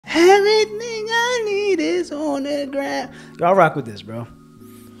everything I need is on the ground. Y'all rock with this, bro.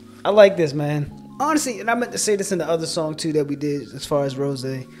 I like this, man. Honestly, and I meant to say this in the other song too that we did as far as Rose.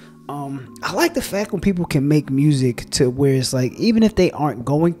 I like the fact when people can make music to where it's like, even if they aren't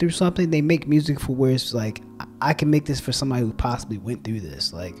going through something, they make music for where it's like, I can make this for somebody who possibly went through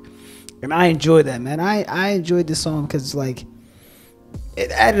this. Like, and I enjoyed that, man. I enjoyed this song because it's like,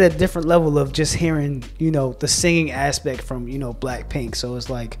 it added a different level of just hearing, you know, the singing aspect from, you know, Blackpink. So it's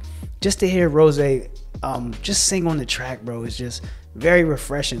like, just to hear Rose just sing on the track, bro, is just very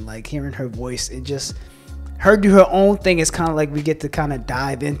refreshing. Like, hearing her voice, it just, her do her own thing. It's kind of like we get to kind of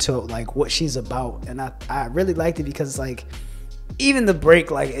dive into like what she's about. And I really liked it because, like, even the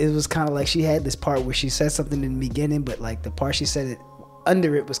break, like, it was kind of like she had this part where she said something in the beginning, but like the part she said it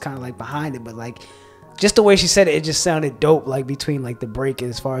under it was kind of like behind it. But like, just the way she said it, it just sounded dope, like between like the break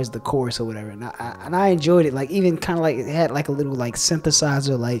as far as the chorus or whatever. And I enjoyed it. Like, even kind of like it had like a little like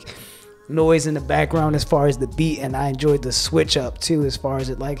synthesizer like noise in the background as far as the beat, and I enjoyed the switch up too as far as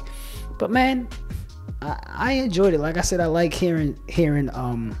it like. But man, I enjoyed it. Like I said, I like hearing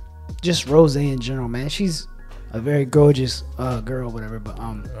just Rose in general, man. She's a very gorgeous girl, whatever. But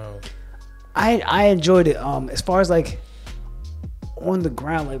I enjoyed it. As far as like on the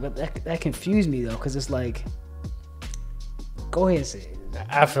ground, like, but that confused me though, because it's like, go ahead and say it.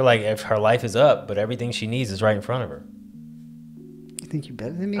 I feel like if her life is up, but everything she needs is right in front of her. You think you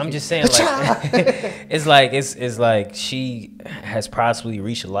better than me? I'm just saying, like, it's like she has possibly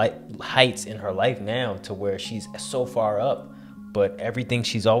reached heights in her life now to where she's so far up, but everything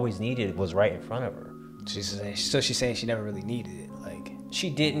she's always needed was right in front of her. So she's saying she never really needed it. Like, she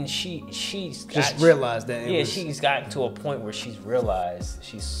didn't. She's just realized that. She's gotten to a point where she's realized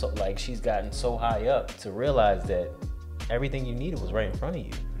she's gotten so high up to realize that everything you needed was right in front of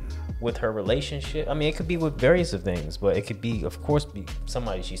you. With her relationship, I mean, it could be with various of things, but it could be, of course, be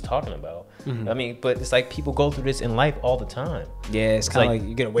somebody she's talking about. I mean, but it's like people go through this in life all the time. Yeah, it's kind of like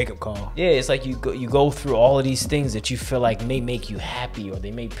you get a wake up call. Yeah, it's like you go through all of these things that you feel like may make you happy, or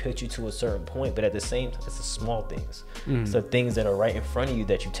they may put you to a certain point, but at the same time, it's the small things. It's the things that are right in front of you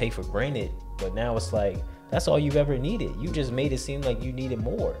that you take for granted, but now it's like, that's all you've ever needed. You just made it seem like you needed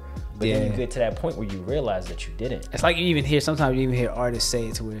more. But then you get to that point where you realize that you didn't. It's like sometimes you even hear artists say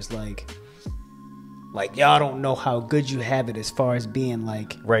it to where it's like y'all don't know how good you have it as far as being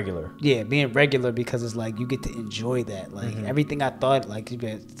like regular. Yeah, being regular, because it's like you get to enjoy that. Like everything I thought, like you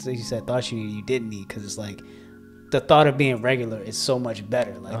said, thought you didn't need, because it's like the thought of being regular is so much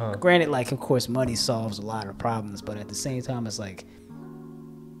better. Like granted, like of course money solves a lot of problems, but at the same time it's like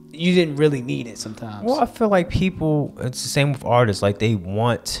you didn't really need it sometimes. Well, I feel like people, it's the same with artists. Like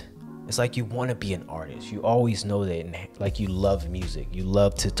it's like you want to be an artist. You always know that, and like you love music. You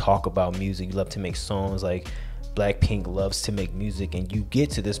love to talk about music. You love to make songs. Like Blackpink loves to make music, and you get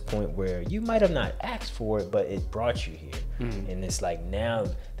to this point where you might have not asked for it, but it brought you here. And it's like now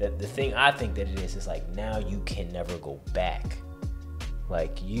that the thing I think that it is like now you can never go back.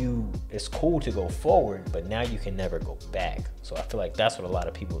 Like it's cool to go forward, but now you can never go back. So I feel like that's what a lot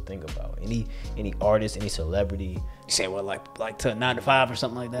of people think about. Any artist, any celebrity. You say what, like to 9 to 5 or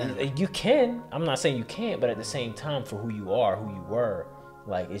something like that? You can. I'm not saying you can't, but at the same time, for who you are, who you were,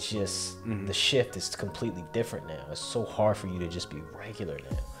 like it's just the shift is completely different now. It's so hard for you to just be regular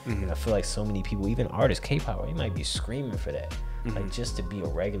now. And I feel like so many people, even artists, K-pop, they might be screaming for that, like just to be a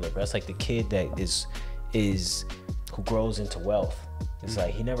regular. But that's like the kid that is who grows into wealth. It's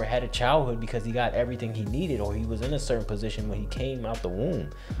like he never had a childhood because he got everything he needed, or he was in a certain position when he came out the womb.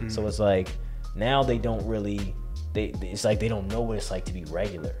 So it's like now they don't really, it's like they don't know what it's like to be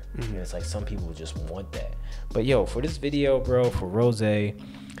regular. And it's like some people just want that. But yo, for this video, bro, for Rose, I'm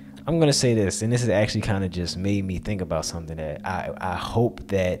gonna say this, and this has actually kind of just made me think about something that I hope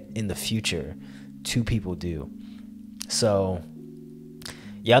that in the future 2 people do. So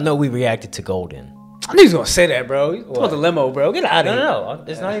y'all know we reacted to Golden. I knew he was gonna say that, bro. You want the limo, bro? Get out of here. No,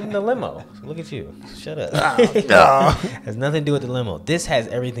 it's not even the limo. Look at you. Shut up. Has nothing to do with the limo. This has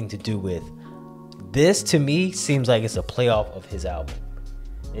everything to do with. This to me seems like it's a playoff of his album.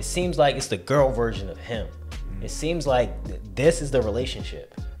 It seems like it's the girl version of him. It seems like this is the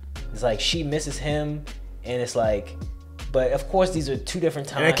relationship. It's like she misses him, and it's like, but of course these are 2 different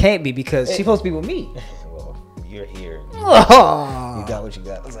times. And it can't be because she's supposed to be with me. Well, you're here. You got what you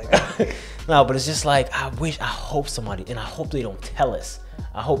got. It's like, no, but it's just like I hope somebody, and I hope they don't tell us.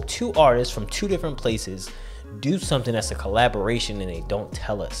 I hope 2 artists from 2 different places do something that's a collaboration, and they don't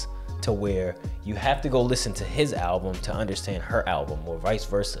tell us, to where you have to go listen to his album to understand her album, or vice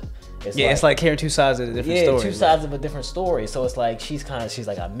versa. It's like hearing two sides of a different story. Two sides of a different story. So it's like she's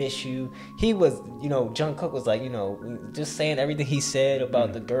like, I miss you. He was, Jungkook was like, just saying everything he said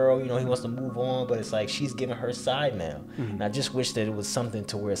about the girl. He wants to move on, but it's like she's giving her side now. And I just wish that it was something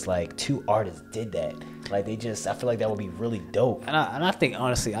to where it's like two artists did that. Like I feel like that would be really dope. And I think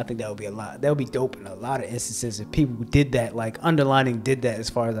honestly, I think that would be that would be dope in a lot of instances if people did that, like underlining did that as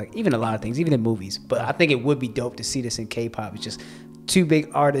far as like even a lot of things, even in movies. But I think it would be dope to see this in K-pop. It's just two big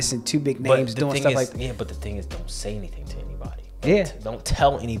artists and two big names doing stuff like that. Yeah, but the thing is, don't say anything to anybody. Don't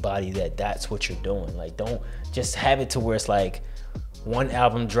tell anybody that that's what you're doing. Like, don't just have it to where it's like one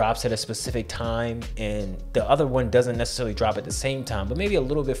album drops at a specific time and the other one doesn't necessarily drop at the same time, but maybe a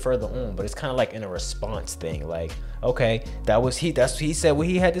little bit further on. But it's kind of like in a response thing. Like, okay, he said what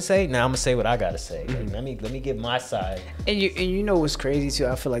he had to say. Now I'm gonna say what I gotta say. Like, let me give my side. And you know what's crazy too?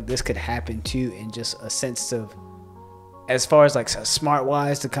 I feel like this could happen too in just a sense of, as far as like smart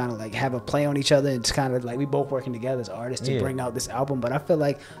wise, to kind of like have a play on each other and it's kind of like we both working together as artists to bring out this album. But I feel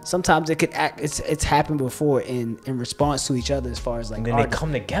like sometimes it could act, it's happened before in response to each other as far as like, and then they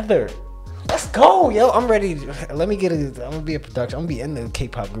come together. Let's go, yo. I'm ready. I'm gonna be a production. I'm gonna be in the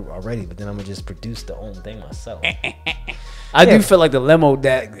K-pop group already, but then I'm gonna just produce the own thing myself. I do feel like the limo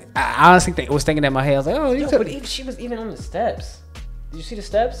that I honestly was thinking in my head. I was like, oh, but she was even on the steps. Did you see the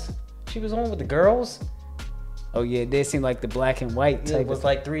steps she was on with the girls? Oh yeah, it did seem like the black and white type. It was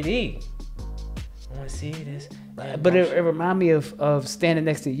like 3D. I want to see this. But it reminded me of Standing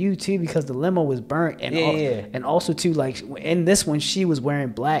Next to You too, because the limo was burnt and also too, like in this one she was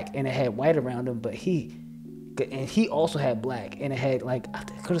wearing black and it had white around him, but he also had black and it had like, I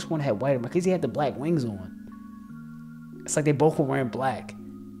could have sworn it had white around because he had the black wings on. It's like they both were wearing black.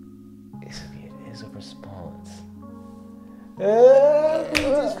 It is a response. We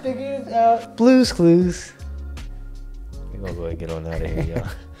just figured it out. Blue's Clues. We're gonna go ahead and get on out of here, y'all.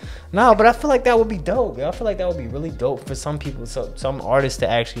 No, but I feel like that would be dope. I feel like that would be really dope for some people, some artists to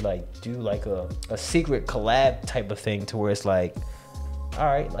actually like do like a secret collab type of thing to where it's like, all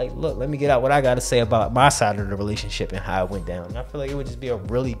right, like look, let me get out what I gotta say about my side of the relationship and how it went down. And I feel like it would just be a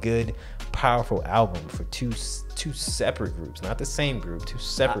really good, powerful album for two separate groups, not the same group, two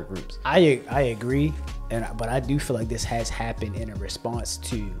separate groups. I agree, but I do feel like this has happened in a response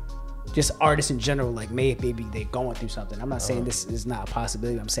to just artists in general, like maybe they're going through something. I'm not saying this is not a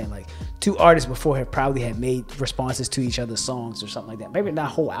possibility. I'm saying like two artists before have probably had made responses to each other's songs or something like that. Maybe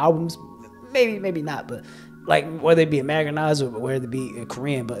not whole albums, maybe not, but like whether it be Americanized or whether it be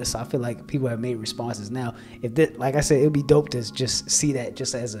Korean. But I feel like people have made responses now. If that, like I said, it would be dope to just see that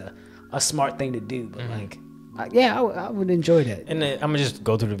just as a smart thing to do. But like, yeah, I would enjoy that. And then I'm gonna just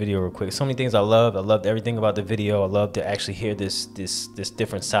go through the video real quick. So many things I loved. I loved everything about the video. I love to actually hear this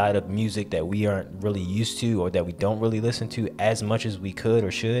different side of music that we aren't really used to, or that we don't really listen to as much as we could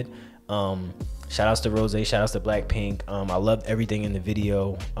or should. Shout outs to Rose, shout outs to Blackpink. I loved everything in the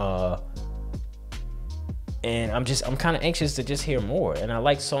video. And I'm kind of anxious to just hear more. And I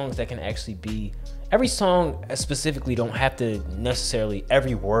like songs that can actually be, every song specifically don't have to necessarily,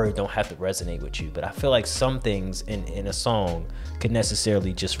 every word don't have to resonate with you, but I feel like some things in a song could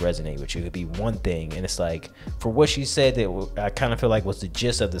necessarily just resonate with you. It could be one thing, and it's like, for what she said that I kind of feel like was the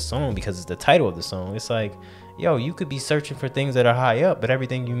gist of the song, because it's the title of the song. It's like, yo, you could be searching for things that are high up, but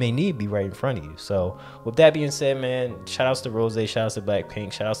everything you may need be right in front of you. So with that being said, man, shout outs to Rose, shout outs to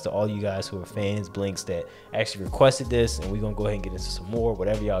Blackpink, shout outs to all you guys who are fans, Blinks, that actually requested this, and we're gonna go ahead and get into some more,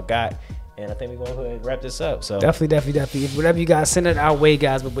 whatever y'all got. And I think we're gonna go ahead and wrap this up. So definitely. If whatever you guys, send it our way,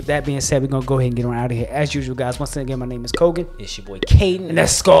 guys. But with that being said, we're gonna go ahead and get on out of here. As usual, guys, once again, my name is Kogan. It's your boy Caden. And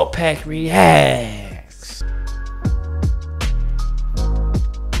that's SkulkPack React.